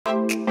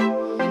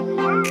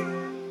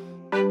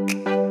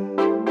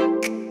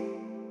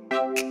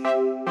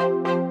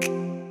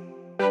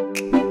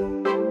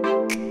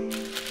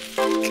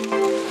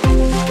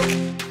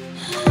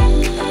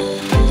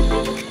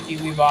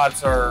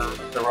Kiwibots are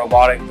the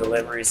robotic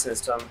delivery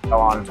system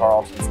on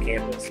Tarleton's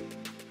campus.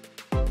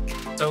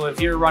 So if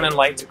you're running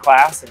late to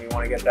class and you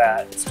want to get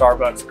that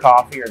Starbucks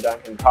coffee or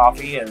Dunkin'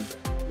 coffee and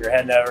you're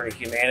heading over to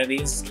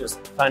Humanities,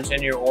 just punch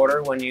in your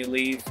order when you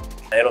leave.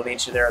 It'll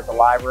meet you there at the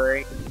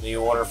library.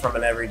 You order from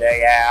an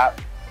everyday app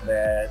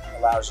that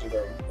allows you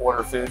to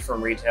order food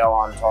from retail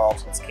on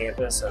Tarleton's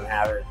campus and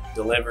have it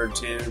delivered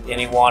to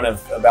any one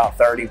of about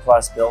 30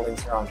 plus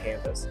buildings here on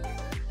campus.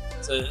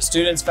 So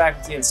students,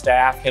 faculty, and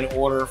staff can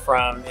order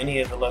from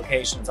any of the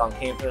locations on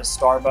campus: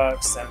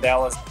 Starbucks,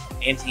 Sandella's,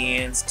 Auntie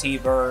Anne's,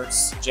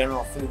 T-Birds,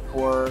 General Food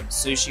Court,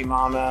 Sushi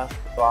Mama,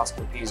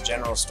 Oscar P's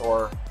General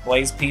Store,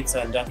 Blaze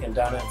Pizza, and Dunkin'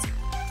 Donuts.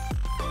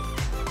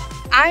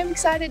 I'm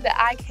excited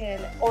that I can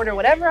order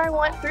whatever I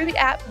want through the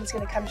app and it's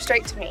going to come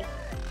straight to me.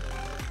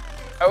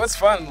 Oh, it's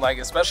fun, like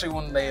especially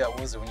when they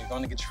when you're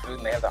going to get your food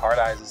and they have the hard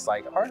eyes. It's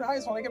like, hard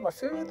eyes when I get my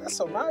food? That's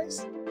so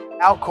nice.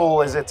 How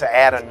cool is it to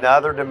add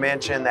another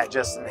dimension that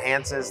just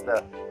enhances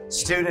the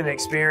student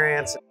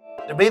experience?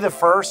 To be the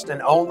first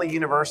and only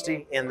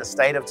university in the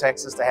state of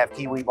Texas to have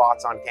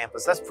Kiwibots on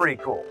campus, that's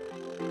pretty cool.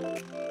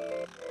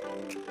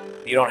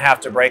 You don't have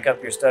to break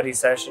up your study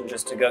session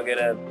just to go get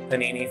a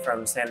panini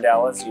from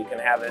Sandella's. You can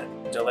have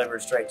it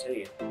delivered straight to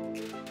you.